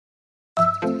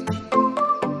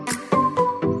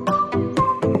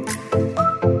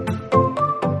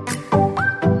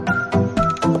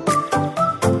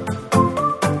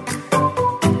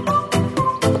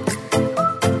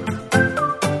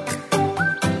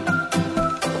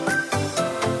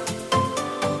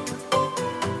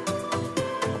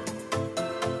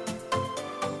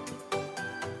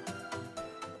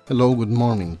Hello, good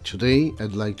morning. Today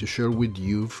I'd like to share with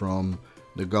you from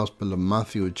the Gospel of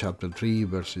Matthew, chapter 3,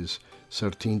 verses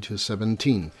 13 to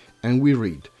 17. And we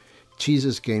read,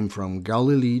 Jesus came from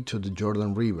Galilee to the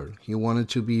Jordan River. He wanted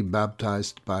to be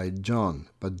baptized by John,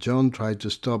 but John tried to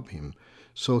stop him.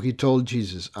 So he told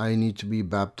Jesus, I need to be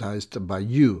baptized by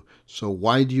you, so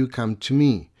why do you come to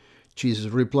me? Jesus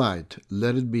replied,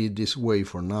 let it be this way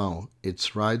for now.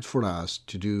 It's right for us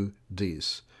to do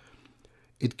this.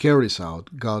 It carries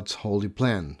out God's holy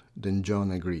plan. Then John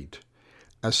agreed.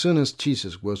 As soon as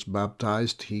Jesus was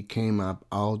baptized, he came up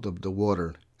out of the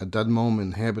water. At that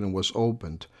moment, heaven was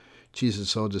opened. Jesus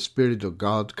saw the Spirit of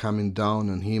God coming down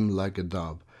on him like a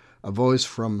dove. A voice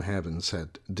from heaven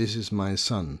said, This is my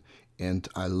Son, and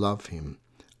I love him.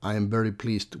 I am very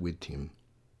pleased with him.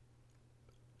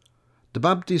 The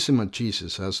baptism of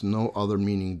Jesus has no other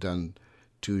meaning than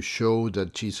to show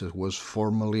that Jesus was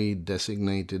formally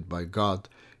designated by God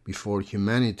before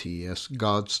humanity as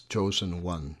God's chosen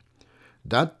one.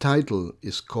 That title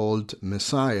is called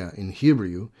Messiah in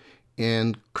Hebrew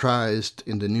and Christ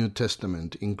in the New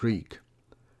Testament in Greek.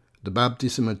 The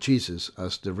baptism of Jesus,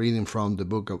 as the reading from the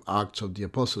book of Acts of the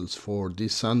Apostles for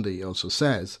this Sunday also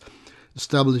says,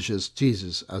 establishes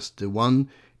Jesus as the one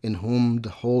in whom the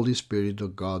Holy Spirit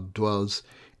of God dwells,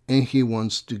 and he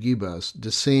wants to give us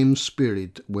the same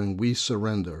Spirit when we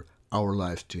surrender our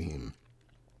life to him.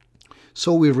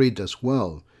 So we read as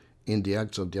well in the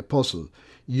Acts of the Apostle,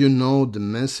 you know the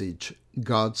message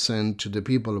God sent to the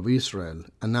people of Israel,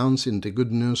 announcing the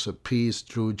good news of peace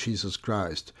through Jesus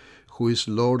Christ, who is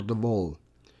Lord of all.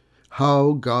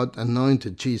 How God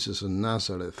anointed Jesus of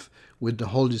Nazareth with the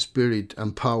Holy Spirit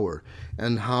and power,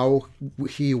 and how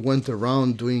he went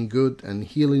around doing good and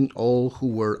healing all who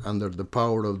were under the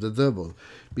power of the devil,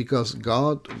 because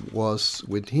God was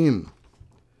with him.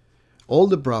 All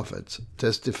the prophets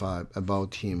testify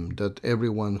about him that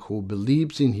everyone who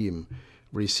believes in him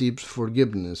receives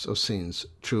forgiveness of sins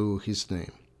through his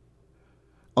name.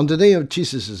 On the day of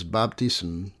Jesus'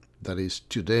 baptism, that is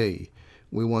today,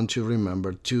 we want to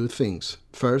remember two things.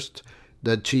 First,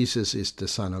 that Jesus is the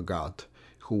Son of God,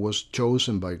 who was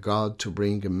chosen by God to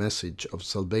bring a message of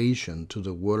salvation to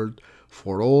the world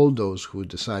for all those who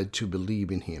decide to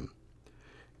believe in him.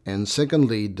 And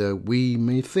secondly, that we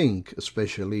may think,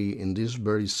 especially in this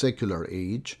very secular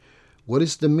age, what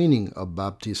is the meaning of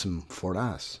baptism for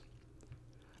us?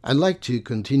 I'd like to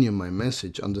continue my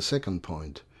message on the second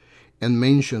point and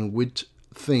mention which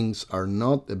things are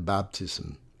not a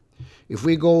baptism. If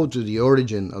we go to the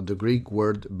origin of the Greek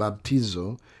word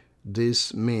baptizo,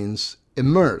 this means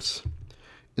immerse.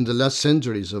 In the last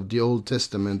centuries of the Old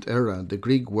Testament era, the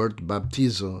Greek word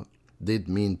baptizo did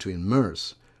mean to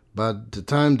immerse. But at the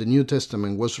time the New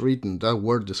Testament was written, that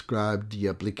word described the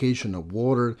application of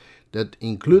water that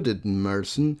included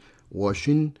immersion,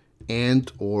 washing,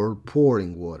 and or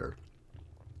pouring water.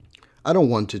 I don't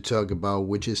want to talk about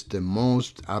which is the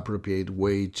most appropriate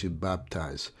way to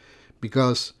baptize,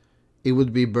 because it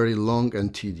would be very long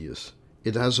and tedious.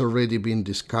 It has already been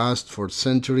discussed for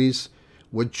centuries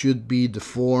what should be the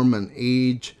form and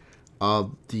age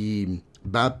of the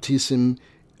baptism,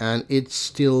 and it's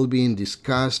still being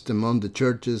discussed among the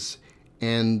churches,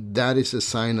 and that is a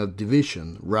sign of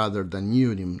division rather than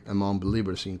union among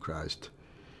believers in Christ.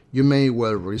 You may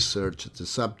well research the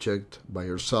subject by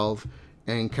yourself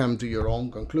and come to your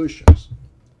own conclusions.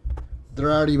 There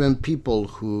are even people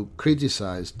who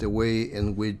criticize the way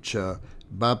in which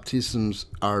baptisms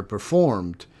are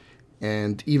performed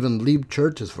and even leave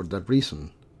churches for that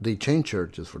reason. They change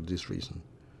churches for this reason.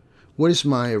 What is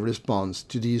my response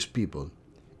to these people?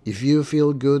 If you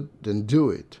feel good, then do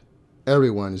it.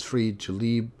 Everyone is free to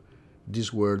leave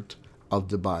this word of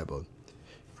the Bible.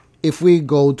 If we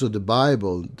go to the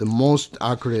Bible, the most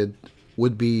accurate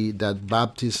would be that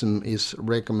baptism is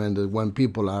recommended when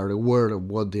people are aware of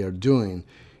what they are doing,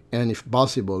 and if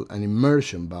possible, an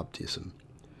immersion baptism.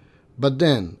 But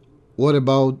then, what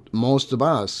about most of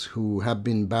us who have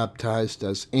been baptized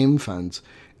as infants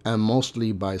and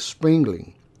mostly by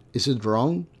sprinkling? Is it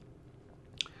wrong?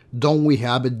 Don't we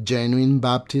have a genuine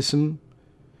baptism?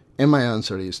 And my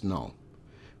answer is no,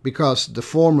 because the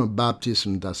form of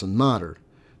baptism doesn't matter.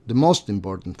 The most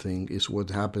important thing is what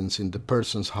happens in the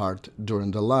person's heart during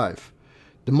the life.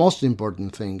 The most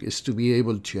important thing is to be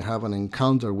able to have an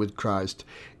encounter with Christ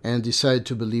and decide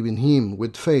to believe in him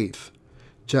with faith,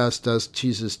 just as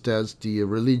Jesus tells the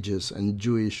religious and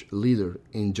Jewish leader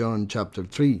in John chapter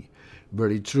 3,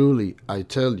 very truly I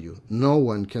tell you, no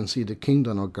one can see the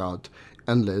kingdom of God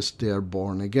unless they are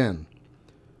born again.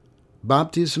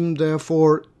 Baptism,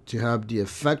 therefore, to have the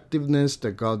effectiveness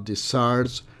that God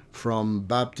desires from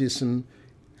baptism,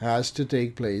 has to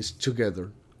take place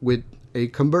together with a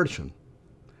conversion.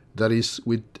 That is,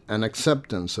 with an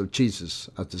acceptance of Jesus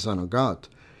as the Son of God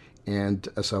and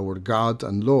as our God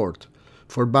and Lord.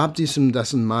 For baptism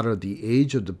doesn't matter the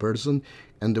age of the person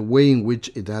and the way in which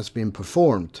it has been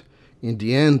performed. In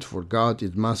the end, for God,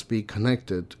 it must be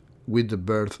connected with the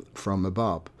birth from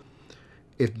above.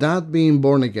 If that being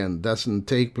born again doesn't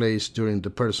take place during the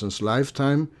person's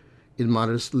lifetime, it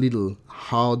matters little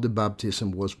how the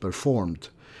baptism was performed.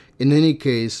 In any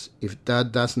case, if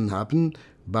that doesn't happen,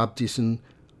 baptism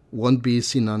won't be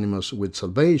synonymous with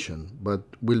salvation, but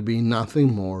will be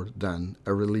nothing more than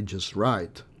a religious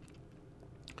rite.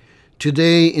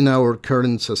 Today, in our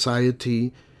current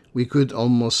society, we could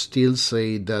almost still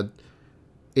say that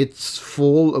it's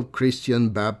full of Christian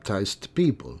baptized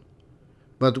people.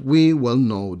 But we well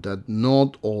know that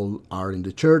not all are in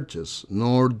the churches,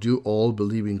 nor do all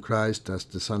believe in Christ as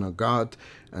the Son of God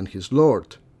and His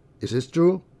Lord. Is this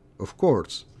true? Of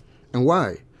course. And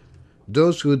why?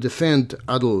 Those who defend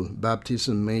adult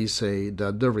baptism may say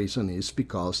that the reason is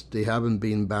because they haven't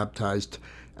been baptized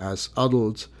as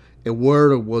adults,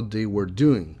 aware of what they were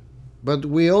doing. But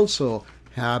we also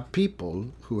have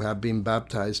people who have been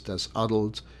baptized as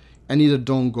adults and either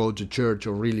don't go to church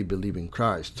or really believe in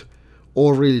Christ,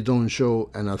 or really don't show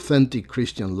an authentic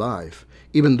Christian life,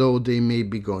 even though they may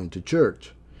be going to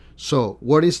church. So,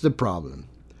 what is the problem?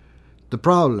 The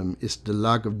problem is the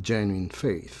lack of genuine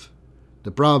faith.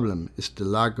 The problem is the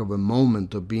lack of a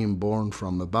moment of being born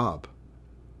from above.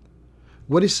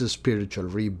 What is a spiritual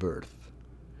rebirth?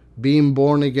 Being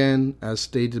born again, as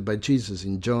stated by Jesus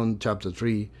in John chapter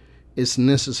 3, is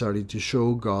necessary to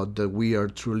show God that we are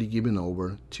truly given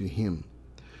over to Him.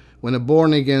 When a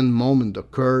born-again moment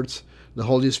occurs, the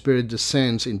Holy Spirit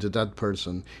descends into that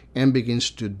person and begins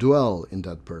to dwell in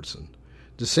that person.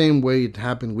 The same way it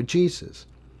happened with Jesus.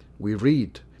 We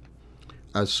read,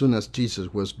 as soon as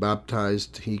Jesus was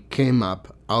baptized, He came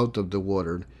up out of the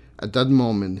water. At that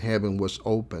moment, heaven was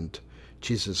opened.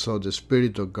 Jesus saw the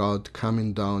Spirit of God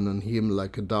coming down on Him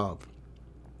like a dove.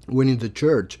 When in the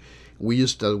church we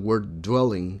use that word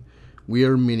dwelling, we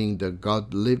are meaning that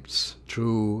God lives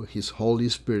through His Holy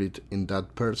Spirit in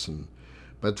that person.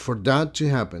 But for that to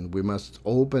happen, we must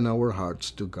open our hearts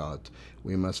to God.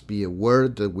 We must be aware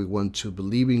that we want to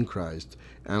believe in Christ,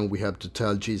 and we have to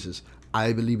tell Jesus,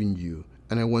 I believe in you,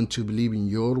 and I want to believe in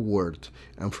your word,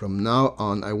 and from now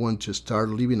on I want to start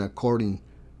living according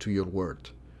to your word.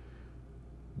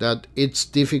 That it's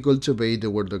difficult to obey the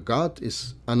word of God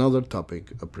is another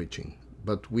topic of preaching,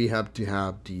 but we have to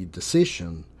have the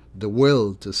decision, the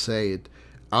will to say it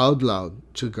out loud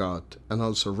to God, and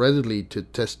also readily to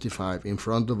testify in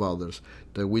front of others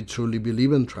that we truly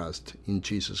believe and trust in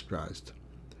Jesus Christ.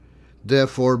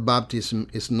 Therefore, baptism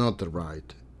is not a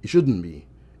rite. It shouldn't be.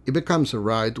 It becomes a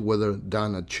rite whether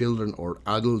done at children or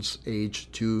adults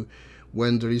aged 2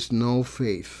 when there is no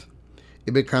faith.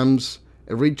 It becomes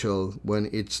a ritual when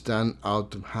it's done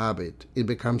out of habit. It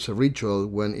becomes a ritual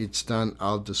when it's done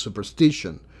out of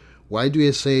superstition. Why do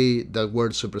I say that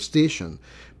word superstition?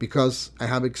 Because I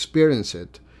have experienced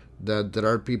it, that there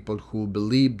are people who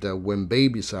believe that when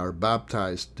babies are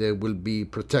baptized, they will be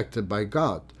protected by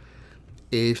God.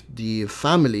 If the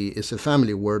family is a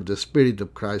family where the Spirit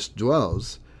of Christ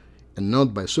dwells, and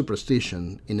not by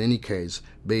superstition, in any case,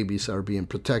 babies are being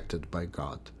protected by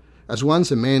God. As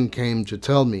once a man came to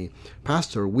tell me,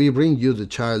 Pastor, we bring you the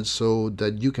child so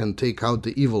that you can take out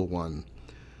the evil one.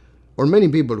 Or many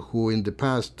people who in the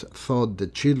past thought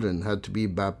that children had to be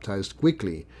baptized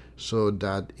quickly so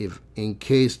that if in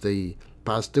case they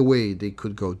passed away, they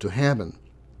could go to heaven.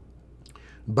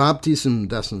 Baptism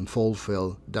doesn't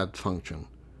fulfill that function.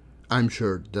 I'm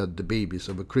sure that the babies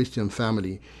of a Christian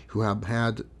family who have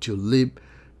had to live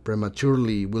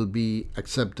prematurely will be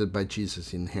accepted by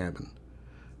Jesus in heaven.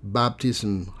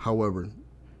 Baptism, however,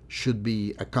 should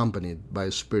be accompanied by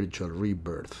a spiritual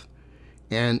rebirth.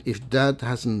 And if that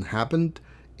hasn't happened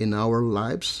in our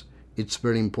lives, it's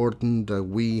very important that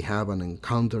we have an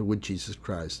encounter with Jesus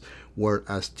Christ, where,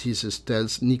 as Jesus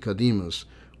tells Nicodemus,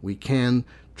 we can,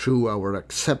 through our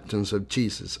acceptance of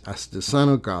Jesus as the Son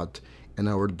of God and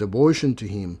our devotion to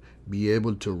Him, be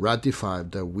able to ratify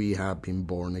that we have been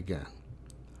born again.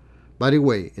 By the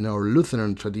way, in our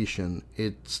Lutheran tradition,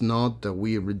 it's not that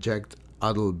we reject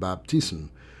adult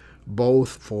baptism. Both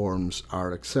forms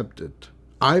are accepted.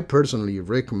 I personally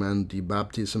recommend the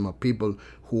baptism of people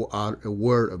who are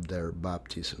aware of their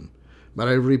baptism. But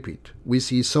I repeat, we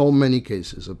see so many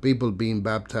cases of people being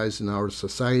baptized in our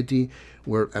society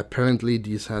where apparently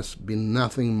this has been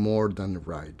nothing more than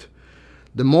right.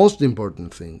 The most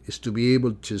important thing is to be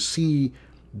able to see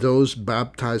those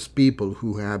baptized people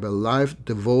who have a life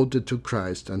devoted to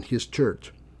Christ and His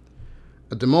church.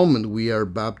 At the moment we are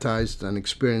baptized and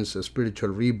experience a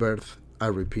spiritual rebirth, I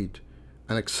repeat,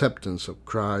 an acceptance of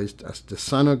Christ as the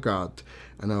Son of God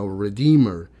and our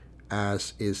Redeemer,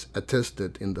 as is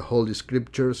attested in the Holy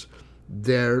Scriptures,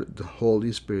 there the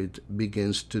Holy Spirit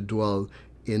begins to dwell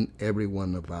in every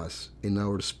one of us, in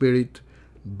our spirit,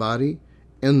 body,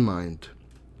 and mind.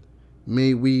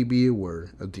 May we be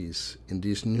aware of this in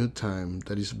this new time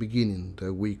that is beginning,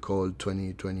 that we call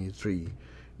 2023.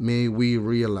 May we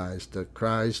realize that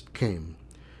Christ came,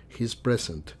 He is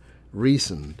present,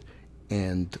 risen,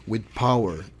 and with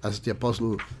power, as the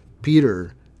Apostle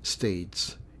Peter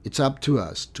states. It's up to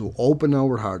us to open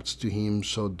our hearts to Him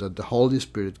so that the Holy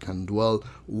Spirit can dwell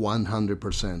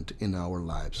 100% in our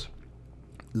lives.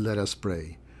 Let us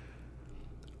pray.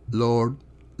 Lord,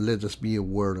 let us be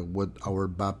aware of what our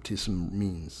baptism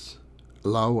means.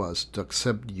 Allow us to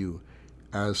accept You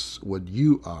as what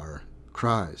You are,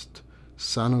 Christ,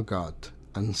 Son of God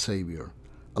and Savior.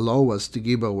 Allow us to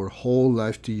give our whole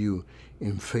life to You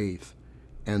in faith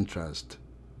and trust.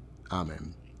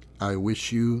 Amen. I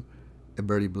wish you a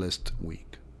very blessed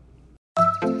week.